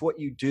think it's what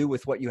you do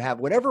with what you have,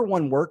 whatever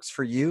one works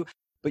for you,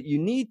 but you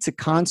need to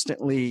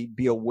constantly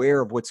be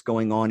aware of what's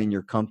going on in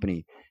your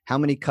company. How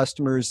many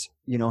customers,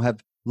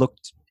 have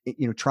looked,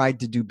 tried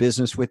to do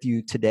business with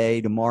you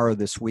today, tomorrow,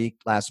 this week,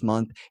 last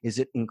month? Is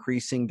it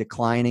increasing,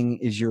 declining?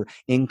 Is your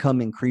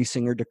income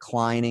increasing or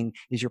declining?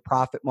 Is your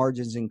profit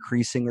margins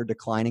increasing or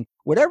declining?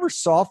 Whatever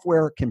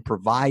software can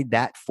provide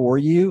that for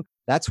you,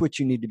 that's what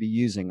you need to be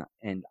using.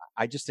 And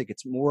I just think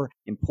it's more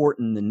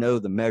important to know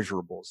the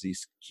measurables,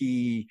 these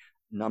key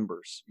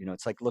numbers.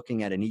 It's like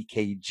looking at an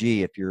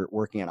EKG if you're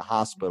working at a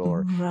hospital,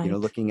 or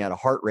looking at a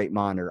heart rate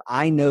monitor.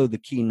 I know the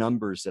key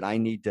numbers that I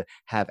need to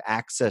have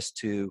access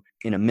to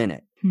in a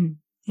minute.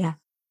 Yeah.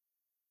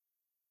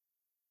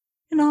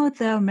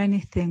 There are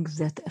many things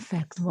that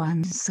affect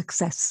one's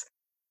success.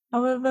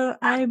 However,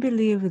 I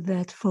believe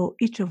that for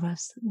each of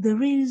us,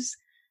 there is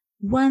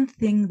one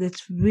thing that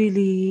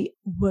really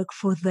works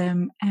for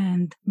them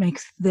and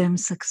makes them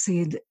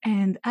succeed.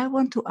 And I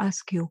want to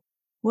ask you,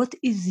 what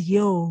is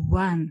your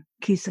one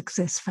key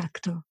success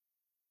factor?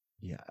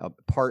 Yeah,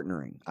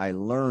 partnering. I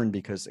learned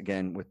because,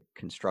 again, with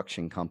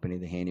construction company,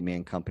 the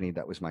handyman company,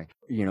 that was my,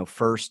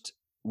 first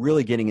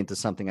really getting into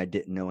something I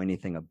didn't know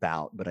anything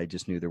about, but I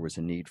just knew there was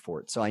a need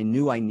for it. So I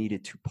knew I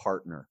needed to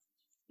partner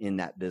in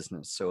that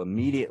business. So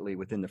immediately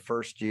within the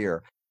first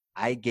year,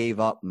 I gave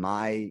up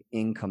my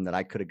income that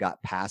I could have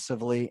got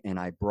passively, and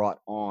I brought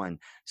on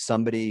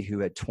somebody who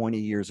had 20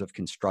 years of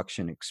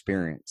construction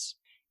experience.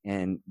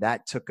 And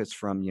that took us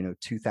from,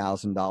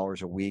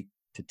 $2,000 a week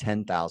to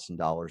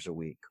 $10,000 a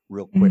week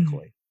real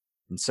quickly.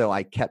 And so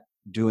I kept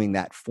doing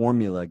that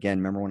formula again.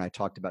 Remember when I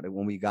talked about it,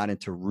 when we got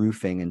into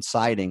roofing and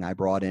siding, I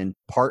brought in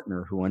a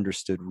partner who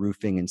understood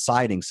roofing and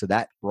siding. So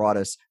that brought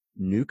us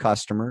new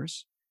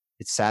customers.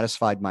 It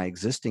satisfied my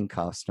existing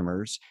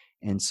customers.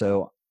 And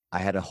so I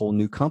had a whole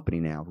new company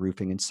now,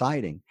 roofing and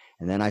siding.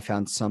 And then I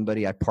found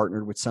somebody, I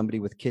partnered with somebody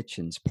with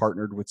kitchens,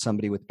 partnered with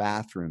somebody with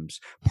bathrooms,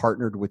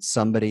 partnered with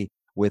somebody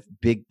with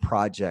big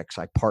projects.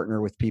 I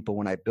partner with people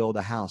when I build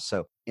a house.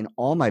 So in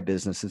all my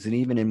businesses, and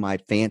even in my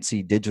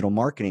fancy digital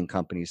marketing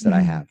companies that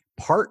I have,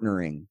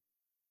 partnering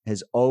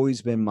has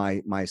always been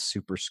my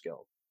super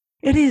skill.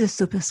 It is a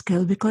super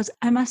skill, because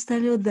I must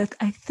tell you that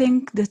I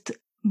think that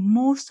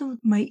most of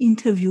my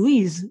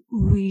interviewees,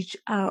 which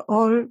are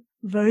all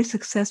very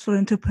successful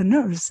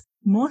entrepreneurs,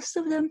 most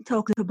of them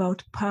talk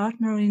about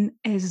partnering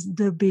as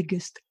the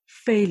biggest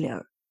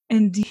failure.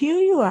 And here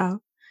you are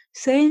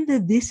saying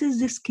that this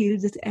is the skill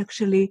that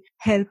actually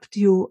helped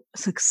you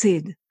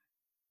succeed.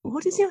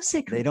 What is your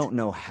secret? They don't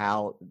know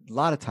how. A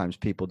lot of times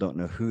people don't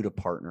know who to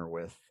partner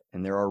with.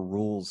 And there are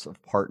rules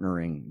of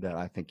partnering that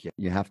I think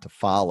you have to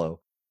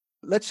follow.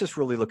 Let's just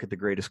really look at the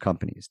greatest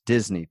companies.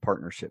 Disney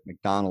partnership,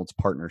 McDonald's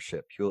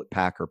partnership,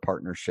 Hewlett-Packard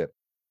partnership,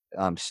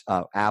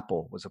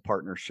 Apple was a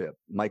partnership,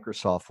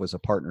 Microsoft was a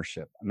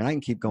partnership. I mean, I can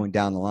keep going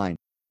down the line.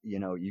 You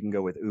can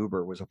go with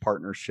Uber was a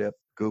partnership,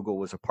 Google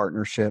was a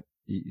partnership.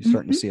 You're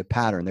starting to see a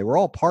pattern. They were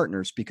all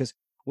partners, because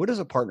what is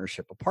a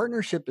partnership? A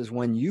partnership is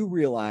when you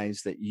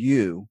realize that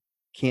you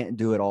can't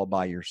do it all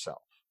by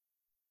yourself.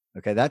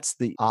 Okay, that's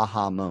the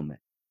aha moment.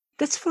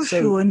 That's for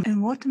sure.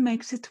 And what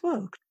makes it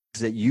work?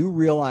 Is that you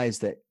realize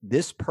that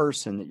this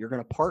person that you're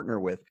going to partner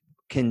with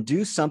can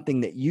do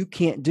something that you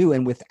can't do.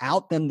 And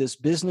without them, this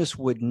business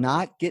would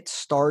not get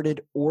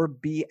started or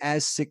be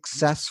as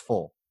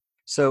successful.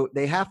 So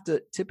they have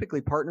to,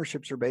 typically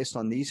partnerships are based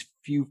on these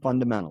few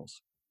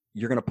fundamentals.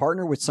 You're going to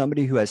partner with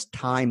somebody who has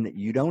time that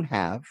you don't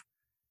have.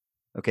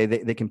 Okay,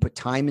 they can put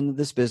time into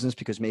this business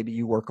because maybe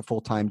you work a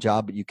full-time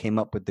job, but you came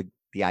up with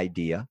the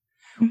idea.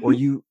 Or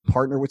you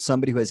partner with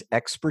somebody who has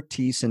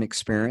expertise and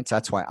experience.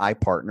 That's why I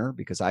partner,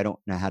 because I don't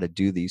know how to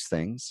do these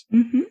things.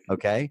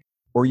 Okay.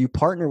 Or you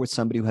partner with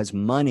somebody who has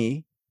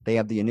money. They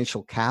have the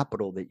initial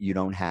capital that you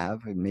don't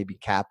have, and maybe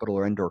capital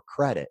or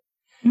credit.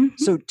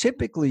 So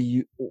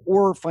typically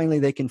or finally,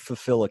 they can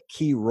fulfill a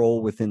key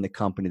role within the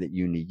company that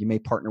you need. You may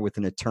partner with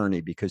an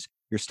attorney because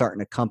you're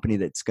starting a company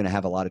that's going to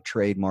have a lot of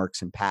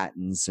trademarks and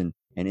patents and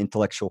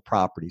intellectual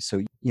property.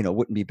 So, it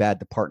wouldn't be bad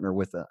to partner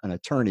with an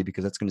attorney,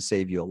 because that's going to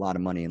save you a lot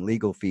of money in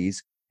legal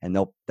fees, and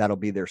that'll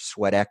be their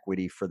sweat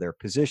equity for their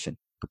position.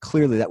 But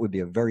clearly that would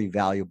be a very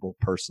valuable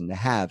person to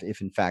have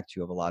if in fact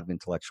you have a lot of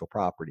intellectual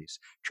properties,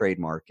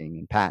 trademarking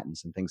and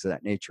patents and things of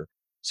that nature.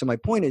 So my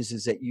point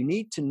is that you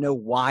need to know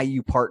why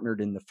you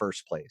partnered in the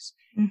first place.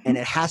 And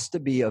it has to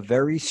be a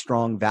very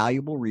strong,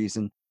 valuable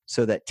reason,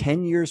 so that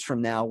 10 years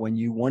from now, when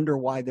you wonder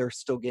why they're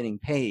still getting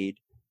paid,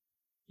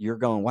 you're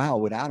going, wow,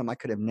 without them, I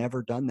could have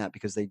never done that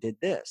because they did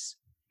this.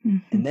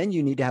 And then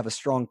you need to have a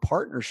strong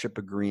partnership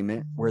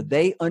agreement where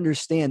they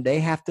understand they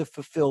have to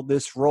fulfill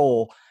this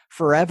role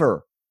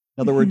forever.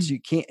 In other words,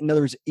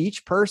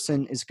 each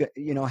person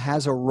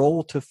has a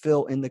role to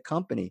fill in the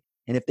company.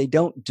 And if they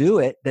don't do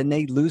it, then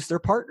they lose their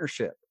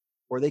partnership,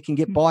 or they can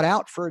get bought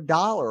out for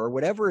 $1 or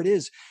whatever it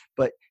is.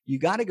 But you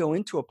got to go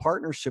into a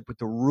partnership with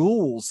the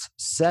rules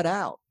set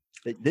out.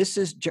 That this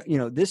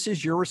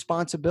is your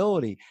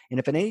responsibility. And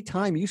if at any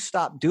time you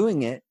stop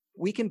doing it,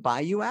 we can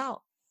buy you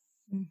out.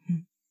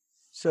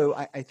 So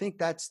I think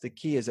that's the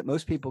key, is that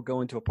most people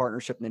go into a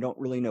partnership and they don't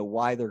really know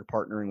why they're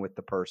partnering with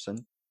the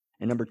person.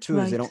 And number two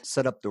is they don't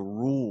set up the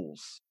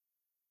rules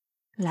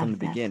from the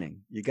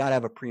beginning. You got to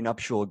have a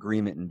prenuptial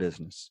agreement in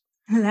business.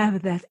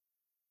 Love that.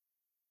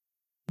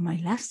 My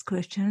last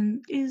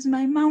question is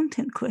my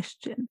mountain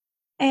question.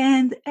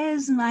 And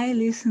as my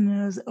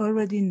listeners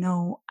already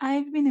know,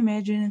 I've been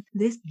imagining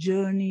this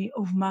journey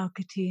of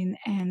marketing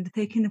and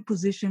taking a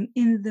position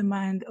in the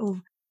mind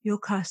of your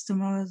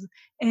customers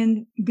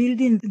and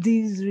building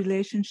these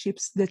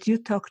relationships that you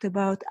talked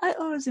about. I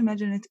always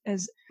imagine it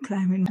as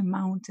climbing a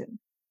mountain.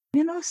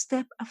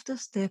 Step after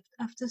step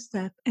after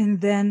step, and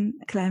then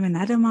climb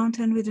another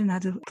mountain with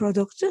another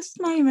product, just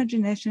my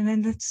imagination.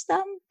 And at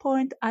some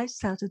point, I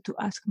started to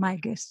ask my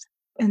guests,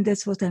 and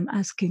that's what I'm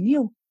asking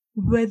you,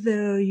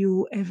 whether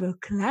you ever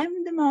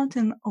climbed the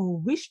mountain or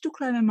wish to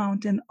climb a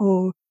mountain,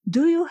 or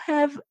do you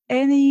have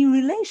any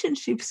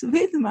relationships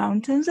with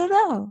mountains at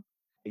all?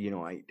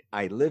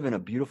 I live in a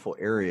beautiful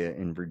area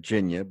in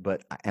Virginia,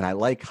 and I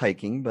like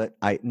hiking, but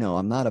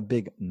I'm not a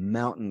big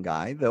mountain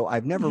guy, though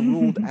I've never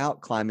ruled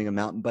out climbing a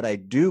mountain, but I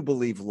do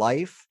believe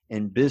life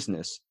and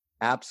business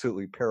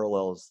absolutely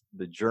parallels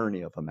the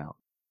journey of a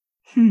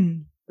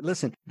mountain.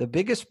 Listen, the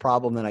biggest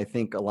problem that I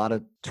think a lot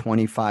of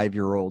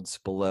 25-year-olds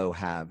below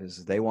have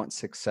is they want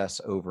success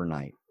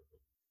overnight.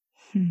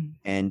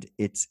 And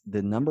it's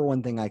the number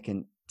one thing I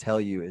can tell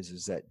you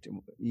is that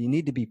you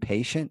need to be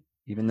patient,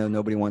 even though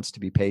nobody wants to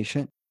be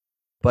patient.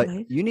 But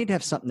Right. you need to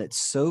have something that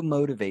so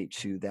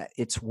motivates you that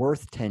it's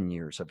worth 10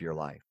 years of your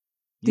life.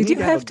 Did need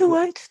you have have to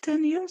wait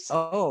 10 years?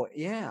 Oh,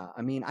 yeah.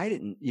 I mean, I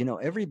didn't,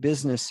 every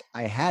business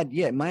I had,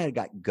 it might have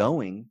got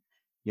going,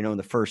 in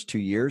the first 2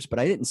 years, but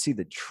I didn't see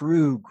the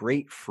true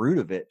great fruit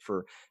of it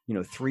for,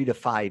 3 to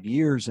 5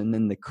 years. And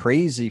then the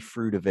crazy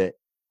fruit of it,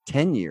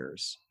 10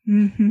 years,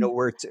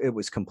 where it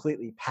was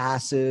completely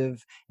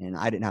passive and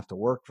I didn't have to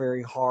work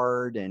very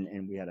hard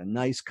and we had a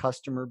nice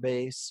customer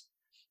base.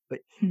 But,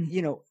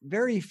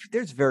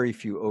 there's very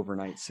few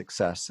overnight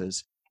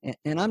successes.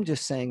 And I'm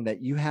just saying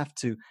that you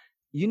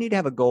need to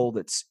have a goal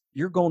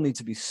your goal needs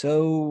to be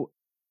so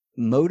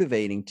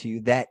motivating to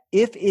you that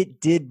if it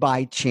did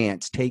by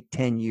chance take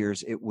 10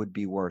 years, it would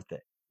be worth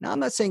it. Now, I'm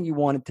not saying you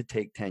want it to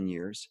take 10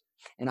 years,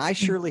 and I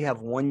surely have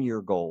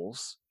 1-year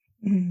goals,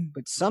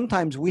 but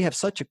sometimes we have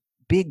such a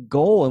big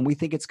goal and we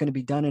think it's going to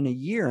be done in a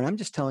year. And I'm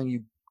just telling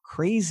you,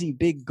 crazy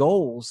big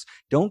goals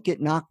don't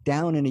get knocked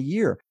down in a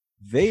year.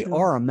 They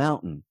are a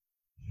mountain.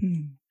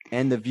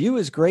 And the view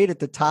is great at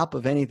the top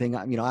of anything.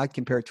 I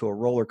compare it to a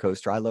roller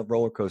coaster. I love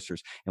roller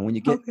coasters. And when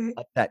you get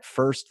up that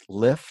first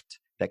lift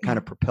that kind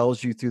of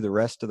propels you through the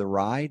rest of the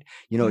ride,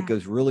 it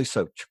goes really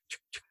so.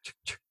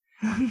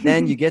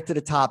 Then you get to the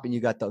top and you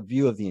got the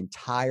view of the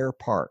entire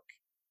park.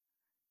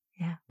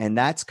 Yeah. And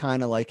that's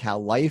kind of like how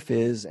life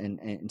is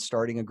and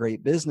starting a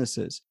great business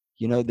is.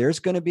 There's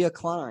going to be a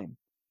climb,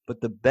 but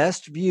the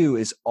best view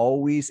is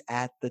always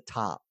at the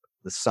top,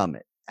 the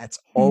summit. That's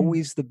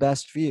always the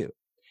best view.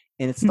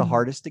 And it's the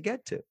hardest to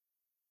get to.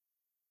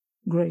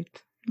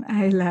 Great.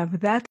 I love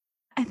that.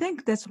 I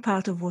think that's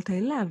part of what I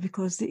love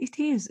because it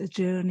is a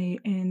journey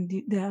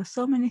and there are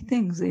so many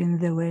things in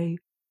the way.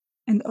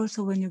 And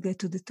also when you get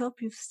to the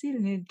top, you still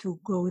need to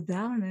go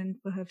down and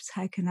perhaps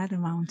hike another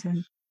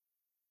mountain.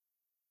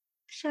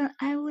 Sharon,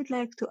 I would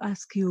like to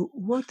ask you,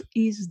 what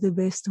is the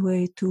best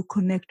way to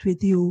connect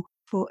with you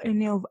for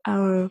any of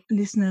our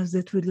listeners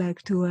that would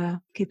like to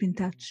keep in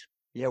touch?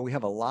 Yeah, we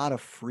have a lot of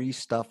free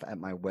stuff at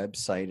my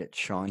website at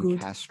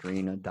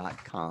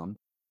SeanCastrina.com.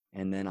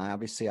 And then I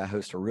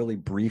host a really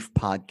brief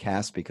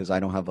podcast because I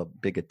don't have a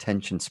big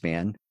attention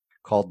span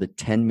called the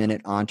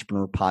 10-Minute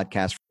Entrepreneur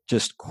Podcast.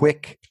 Just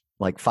quick,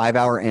 like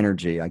 5-hour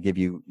energy. I give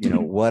you,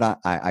 what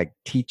I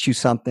teach you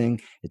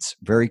something. It's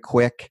very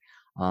quick,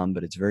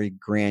 but it's very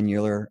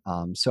granular.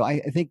 So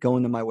I think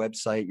going to my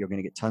website, you're going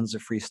to get tons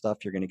of free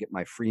stuff. You're going to get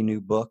my free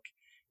new book.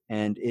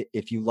 And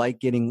if you like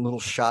getting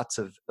little shots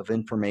of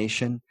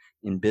information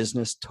in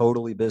business,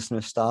 totally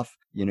business stuff,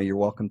 you're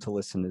welcome to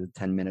listen to the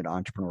 10-Minute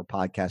Entrepreneur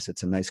Podcast.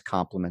 It's a nice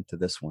complement to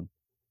this one.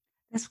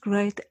 That's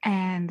great.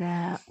 And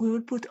we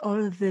will put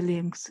all of the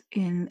links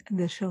in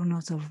the show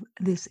notes of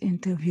this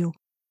interview.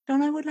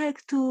 John, I would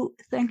like to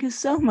thank you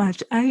so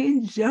much. I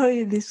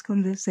enjoy this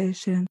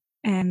conversation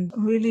and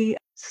really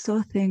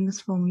saw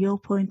things from your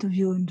point of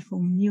view and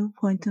from your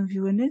point of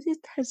view. And it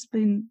has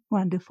been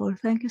wonderful.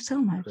 Thank you so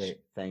much.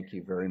 Great. Thank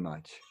you very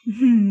much.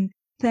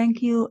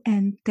 Thank you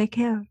and take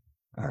care.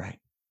 All right.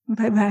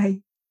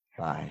 Bye-bye.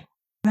 Bye.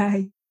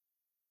 Bye.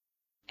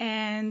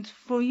 And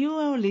for you,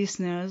 our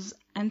listeners,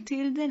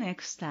 until the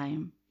next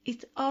time,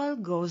 it all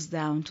goes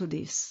down to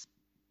this.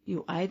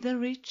 You either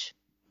reach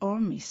or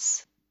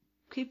miss.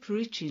 Keep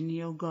reaching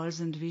your goals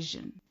and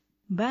vision.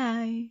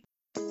 Bye.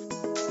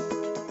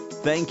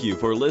 Thank you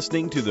for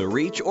listening to the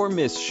Reach or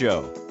Miss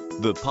Show,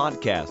 the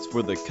podcast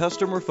for the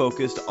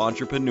customer-focused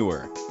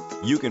entrepreneur.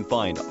 You can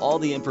find all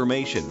the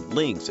information,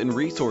 links, and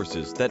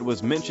resources that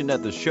was mentioned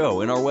at the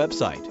show in our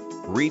website,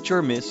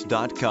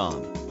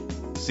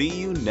 reachormiss.com. See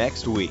you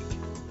next week.